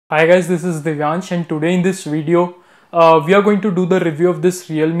Hi guys, this is Divyansh and today in this video we are going to do the review of this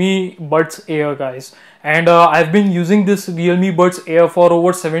Realme Buds Air guys. And I've been using this Realme Buds Air for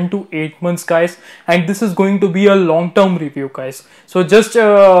over 7 to 8 months guys, and this is going to be a long-term review guys. So just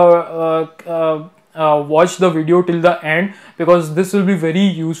watch the video till the end because this will be very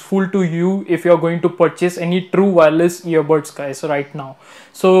useful to you if you are going to purchase any true wireless earbuds guys right now.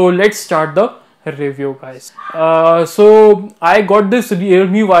 So let's start the review guys. So I got this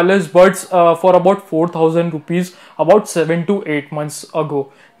Realme wireless buds for about 4,000 rupees about 7 to 8 months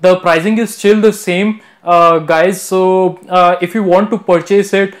ago. The pricing is still the same guys, so if you want to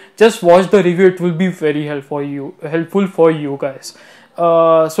purchase it, just watch the review. It will be very helpful for you guys.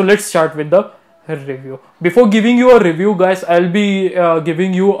 So let's start with the review. Before giving you a review guys, I'll be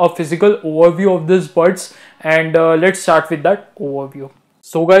giving you a physical overview of this buds, and let's start with that overview.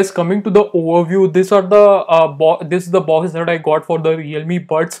 So guys, coming to the overview, this is the box that I got for the Realme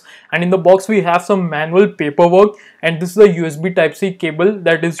Buds, and in the box we have some manual paperwork, and this is the USB Type-C cable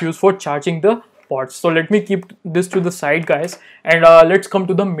that is used for charging the pods. So let me keep this to the side guys, and let's come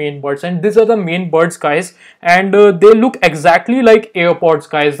to the main buds. And these are the main buds guys, and they look exactly like AirPods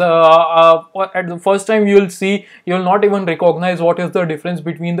guys. At the first time you'll not even recognize what is the difference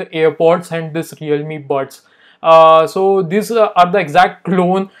between the AirPods and this Realme Buds. So these are the exact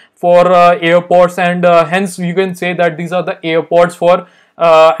clone for AirPods, and hence you can say that these are the AirPods for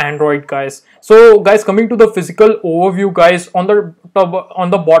Android guys. So guys, coming to the physical overview guys, on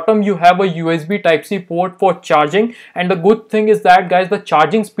the bottom you have a USB Type-C port for charging, and the good thing is that guys, the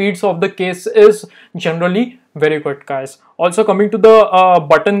charging speeds of the case is generally very good guys. Also coming to the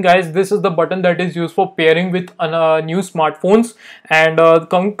button guys, this is the button that is used for pairing with new smartphones. And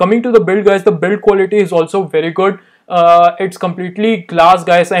coming to the build guys, the build quality is also very good. It's completely glass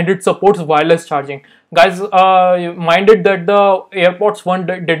guys, and it supports wireless charging guys. Minded that the AirPods 1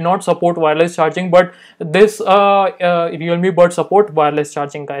 did not support wireless charging, but this Realme Buds support wireless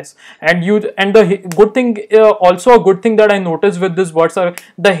charging guys. And the good thing, also a good thing that I noticed with this buds are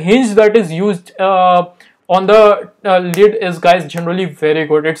the hinge that is used on the lid is guys generally very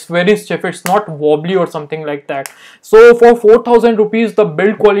good. It's very stiff, it's not wobbly or something like that. So for 4,000 rupees, the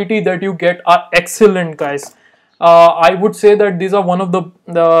build quality that you get are excellent guys. I would say that these are one of the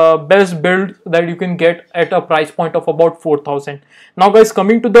best builds that you can get at a price point of about 4,000. Now guys,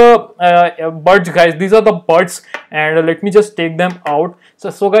 coming to the buds guys, these are the buds, and let me just take them out.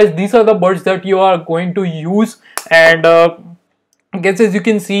 So guys, these are the buds that you are going to use, and guys, as you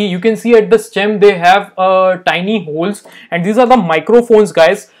can see at the stem they have tiny holes, and these are the microphones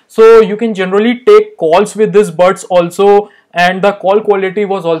guys. So you can generally take calls with this buds also, and the call quality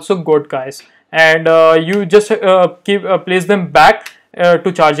was also good guys. And you just place them back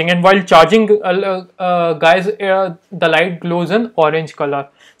to charging, and while charging guys, the light glows in orange color.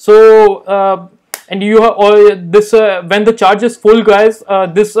 So and you have this when the charge is full guys,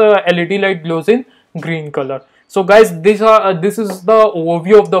 this LED light glows in green color. So guys, this is the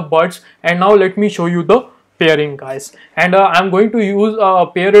overview of the buds, and now let me show you the pairing guys. And I'm going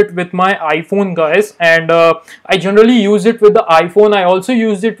to pair it with my iPhone guys, and I generally use it with the iPhone. I also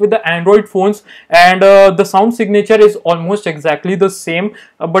use it with the Android phones, and the sound signature is almost exactly the same,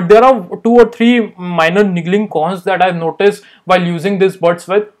 but there are 2 or 3 minor niggling cons that I've noticed while using these buds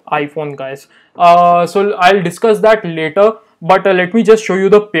with iPhone guys. So I'll discuss that later, but let me just show you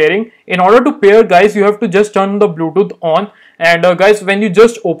the pairing. In order to pair guys, you have to just turn the Bluetooth on, and guys, when you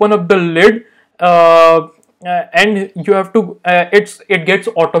just open up the lid, and you have to it gets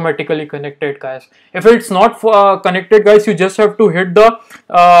automatically connected guys. If it's not connected guys, you just have to hit the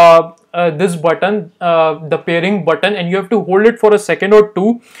this button, the pairing button, and you have to hold it for a second or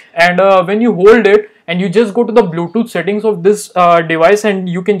two. And when you hold it, and you just go to the Bluetooth settings of this device, and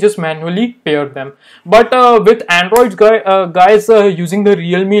you can just manually pair them. But with Android guys, using the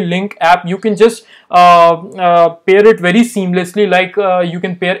Realme Link app, you can just pair it very seamlessly, like you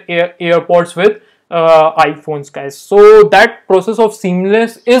can pair AirPods with iPhones guys. So that process of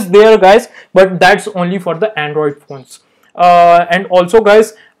seamless is there guys, but that's only for the Android phones. And also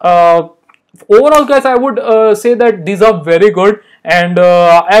guys, overall guys, I would say that these are very good, and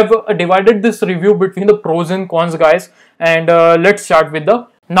I have divided this review between the pros and cons guys. And let's start with the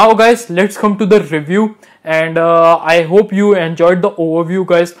now guys, let's come to the review, and I hope you enjoyed the overview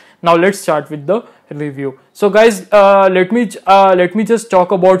guys. Now let's start with the review. So guys, let me just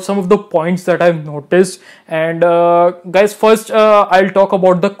talk about some of the points that I've noticed. And guys, first I'll talk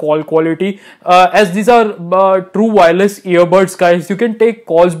about the call quality. As these are true wireless earbuds guys, you can take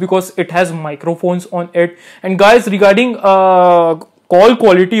calls because it has microphones on it. And guys, regarding call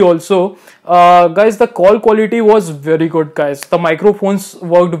quality also, guys, the call quality was very good, guys. The microphones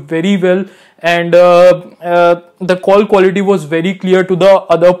worked very well, and the call quality was very clear to the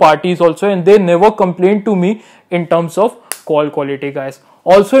other parties also, and they never complained to me in terms of call quality, guys.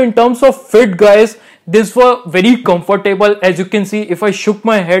 Also in terms of fit, guys, these were very comfortable. As you can see, if I shook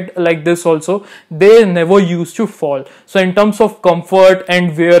my head like this also, they never used to fall. So in terms of comfort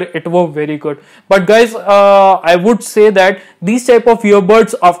and wear, it were very good. But guys, I would say that these type of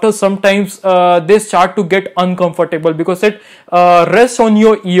earbuds, after sometimes they start to get uncomfortable, because it rests on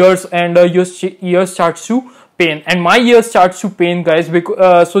your ears, and your ears starts to pain, and my ears starts to pain, guys,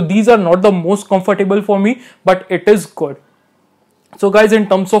 because so these are not the most comfortable for me, but it is good. So guys, in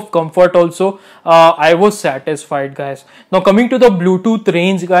terms of comfort also, I was satisfied, guys. Now coming to the Bluetooth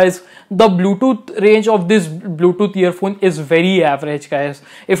range, guys, the Bluetooth range of this Bluetooth earphone is very average, guys.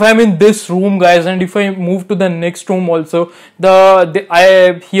 If I'm in this room, guys, and if I move to the next room also,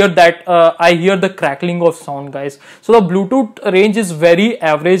 I hear the crackling of sound, guys. So the Bluetooth range is very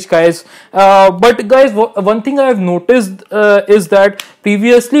average, guys. But guys, one thing I have noticed is that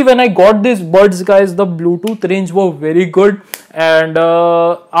previously when I got these buds, guys, the Bluetooth range were very good, and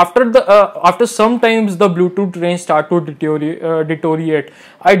after some times the Bluetooth range start to deteriorate.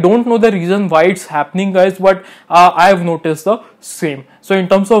 I don't know the reason why it's happening, guys, but I have noticed the same. So in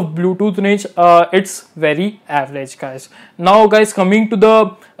terms of Bluetooth range, it's very average, guys. Now guys, coming to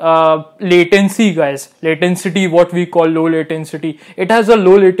the latency, guys, latency, what we call low latency, it has a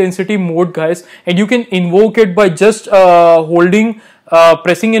low latency mode, guys, and you can invoke it by just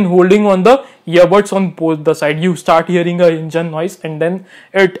pressing and holding on the earbuds on both the side. You start hearing a engine noise, and then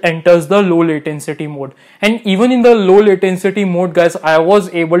it enters the low latency mode. And even in the low latency mode, guys, I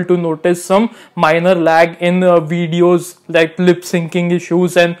was able to notice some minor lag in videos, like lip syncing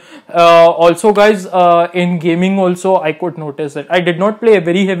issues, and also, guys, in gaming also I could notice it. I did not play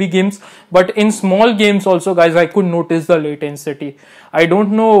very heavy games, but in small games also, guys, I could notice the latency. I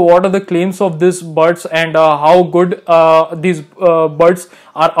don't know what are the claims of these buds, and how good these buds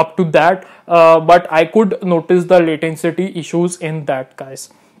are up to that, but I could notice the latency issues in that, guys.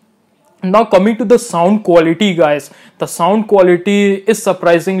 Now coming to the sound quality, guys, the sound quality is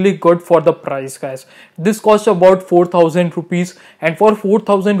surprisingly good for the price, guys. This costs about 4,000 rupees, and for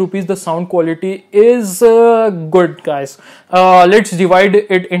 4,000 rupees the sound quality is good, guys. Let's divide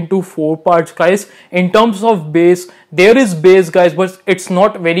it into 4 parts, guys. In terms of bass, there is bass, guys, but it's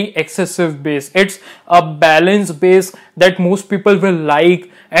not very excessive bass. It's a balanced bass that most people will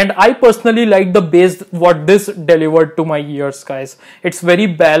like, and I personally like the bass what this delivered to my ears, guys. It's very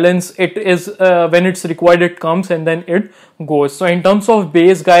balanced. It is when it's required it comes, and then it goes. So in terms of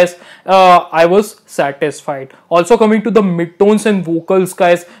bass, guys, I was satisfied. Also coming to the midtones and vocals,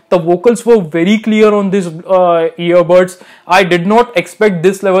 guys, the vocals were very clear on these earbuds. I did not expect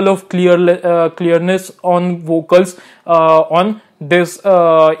this level of clearness on vocals on this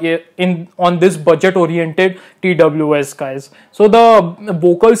on this budget oriented TWS, guys. So the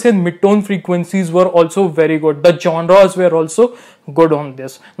vocals and midtone frequencies were also very good. The genres were also good on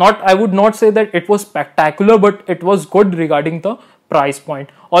this. I would not say that it was spectacular, but it was good regarding the price point.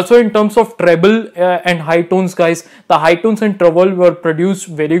 Also in terms of treble and high tones, guys, the high tones and treble were produced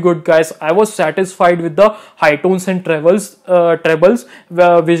very good, guys. I was satisfied with the high tones and trebles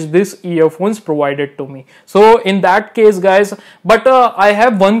which this earphones provided to me. So in that case, guys, but I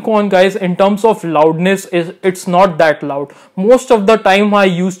have one con, guys. In terms of loudness, it's not that loud. Most of the time I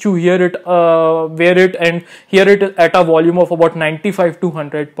used to hear it, wear it and hear it at a volume of about 95 to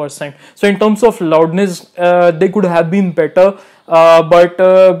 100%. So in terms of loudness, they could have been better. But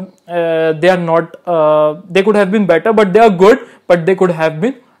they are not, they could have been better, but they are good, but they could have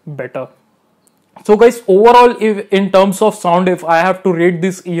been better. So guys, overall, in terms of sound, if I have to rate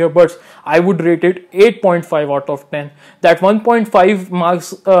these earbuds, I would rate it 8.5 out of 10. That 1.5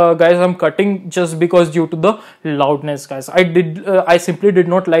 marks, guys, I'm cutting just because due to the loudness, guys. I simply did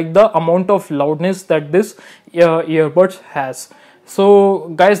not like the amount of loudness that this earbuds has.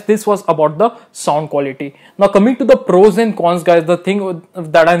 So guys, this was about the sound quality. Now coming to the pros and cons, guys, the thing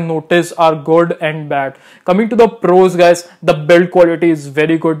that I noticed are good and bad. Coming to the pros, guys, the build quality is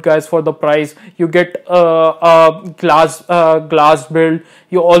very good, guys, for the price. You get a glass build.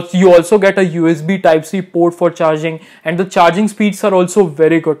 You also get a USB Type-C port for charging, and the charging speeds are also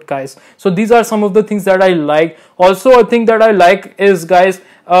very good, guys. So these are some of the things that I like. Also, a thing that I like is, guys,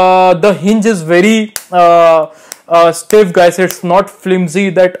 the hinge is very stiff, guys. It's not flimsy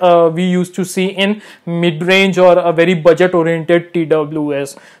that we used to see in mid-range or a very budget-oriented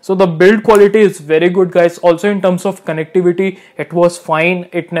TWS. So the build quality is very good, guys. Also in terms of connectivity, it was fine.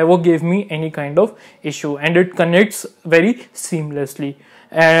 It never gave me any kind of issue, and it connects very seamlessly.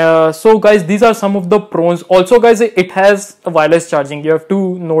 So guys, these are some of the pros. Also guys, it has a wireless charging. You have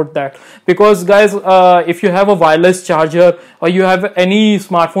to note that, because guys, if you have a wireless charger or you have any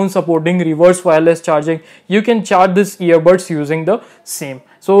smartphone supporting reverse wireless charging, you can charge this earbuds using the same.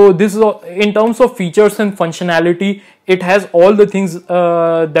 So this is in terms of features and functionality, it has all the things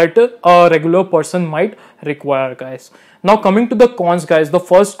that a regular person might require, guys. Now coming to the cons, guys, the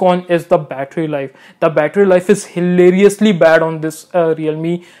first con is the battery life. The battery life is hilariously bad on this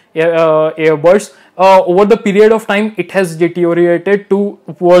Realme earbuds. Over the period of time, it has deteriorated to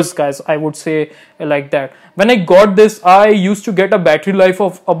worse, guys. I would say like that. When I got this, I used to get a battery life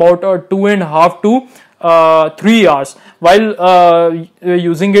of about 2.5 to 3 hours while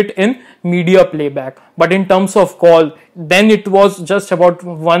using it in media playback. But in terms of call, then it was just about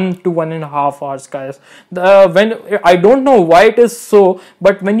 1 to 1.5 hours, guys. When I don't know why it is so,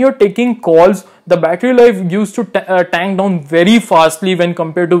 but when you're taking calls, the battery life used to tank down very fastly when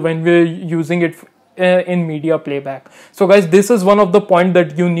compared to when we're using it in media playback. So guys, this is one of the points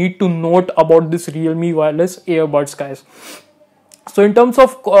that you need to note about this Realme wireless earbuds, guys. So in terms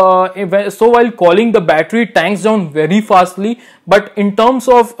of so while calling, the battery tanks down very fastly, but in terms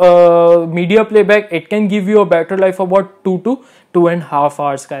of media playback, it can give you a battery life about 2 to 2.5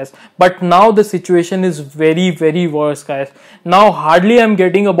 hours, guys. But now the situation is very worse, guys. Now hardly I'm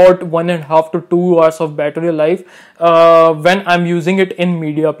getting about 1.5 to 2 hours of battery life when I'm using it in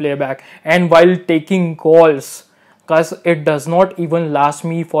media playback, and while taking calls, guys, it does not even last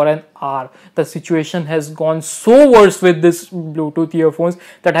me for an hour. The situation has gone so worse with this Bluetooth earphones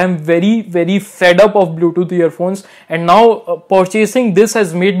that I'm very fed up of Bluetooth earphones, and now purchasing this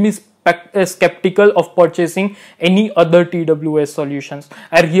has made me skeptical of purchasing any other TWS solutions.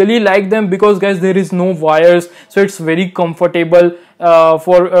 I really like them because, guys, there is no wires, so it's very comfortable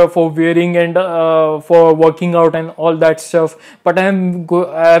for wearing and for working out and all that stuff. But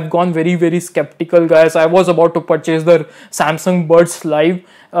I've gone very skeptical, guys. I was about to purchase the Samsung Buds Live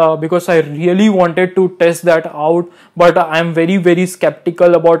because I really wanted to test that out, but I'm very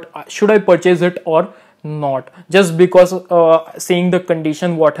skeptical about should I purchase it or not, just because seeing the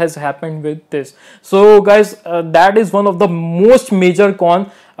condition what has happened with this. So guys, that is one of the most major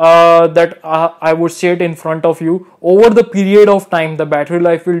con that I would say it in front of you. Over the period of time, the battery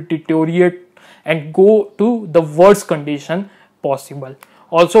life will deteriorate and go to the worst condition possible.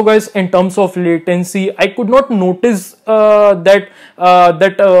 Also, guys, in terms of latency, I could not notice that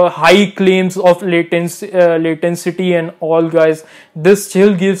high claims of latency and all, guys. This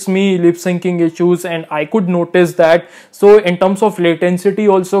still gives me lip syncing issues, and I could notice that. So in terms of latency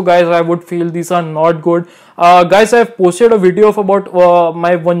also, guys, I would feel these are not good. Guys, I have posted a video of about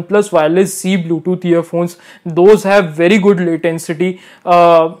my OnePlus Wireless C Bluetooth earphones. Those have very good latency.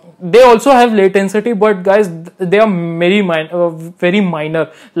 They also have latency, but guys, they are very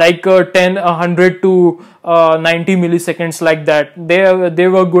minor, like 100 to 90 milliseconds, like that. They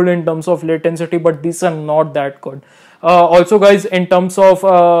were good in terms of latency, but these are not that good. Also, guys, in terms of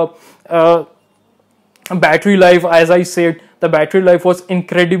battery life, as I said, the battery life was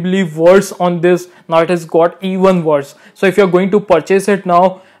incredibly worse on this. Now it has got even worse. So if you're going to purchase it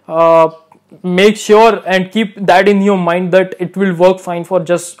now, make sure and keep that in your mind that it will work fine for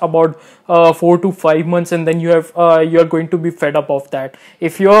just about 4 to 5 months, and then you're going to be fed up of that.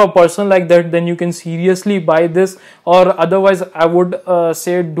 If you're a person like that, then you can seriously buy this, or otherwise I would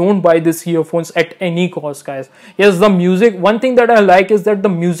say don't buy this earphones at any cost, guys. Yes, the music, one thing that I like is that the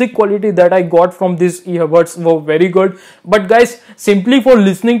music quality that I got from these earbuds were very good, but guys, simply for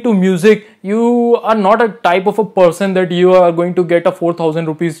listening to music, you are not a type of a person that you are going to get a 4,000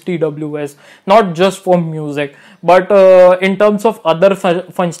 rupees TWS, not just for music, but in terms of other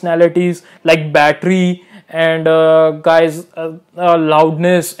functionalities like battery and guys,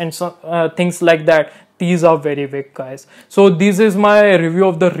 loudness and things like that, these are very weak, guys. So this is my review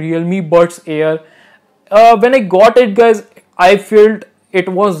of the Realme Buds Air. When I got it, guys, I felt it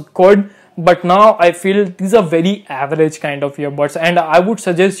was good, but now I feel these are very average kind of earbuds, and I would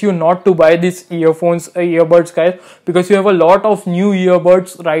suggest you not to buy these earbuds, guys, because you have a lot of new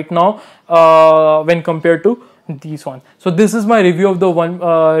earbuds right now when compared to these ones. So this is my review of the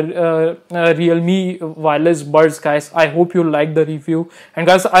Realme wireless buds, guys. I hope you like the review. And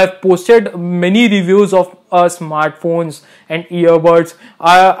guys, I've posted many reviews of smartphones and earbuds.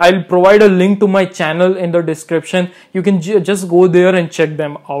 I'll provide a link to my channel in the description. You can just go there and check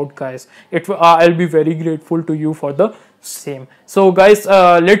them out, guys. I'll be very grateful to you for the same. So guys,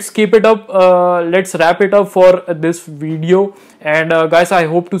 let's keep it up. Let's wrap it up for this video. And guys, I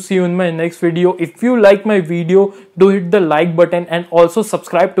hope to see you in my next video. If you like my video, do hit the like button and also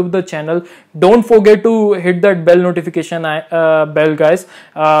subscribe to the channel. Don't forget to hit that bell notification bell, guys,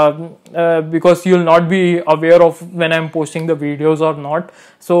 because you'll not be aware of when I'm posting the videos or not.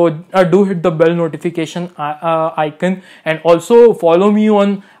 So do hit the bell notification icon, and also follow me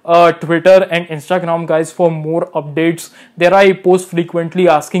on Twitter and Instagram, guys, for more updates. There I post frequently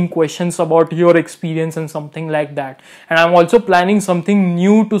asking questions about your experience and something like that. And I'm also planning something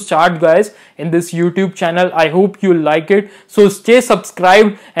new to start, guys, in this YouTube channel. I hope you like it. So stay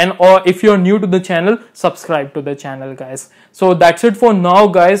subscribed, and or if you're new to the channel, subscribe to the channel, guys. So that's it for now,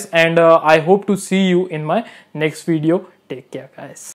 guys, and I hope to see you in my next video. Take care, guys.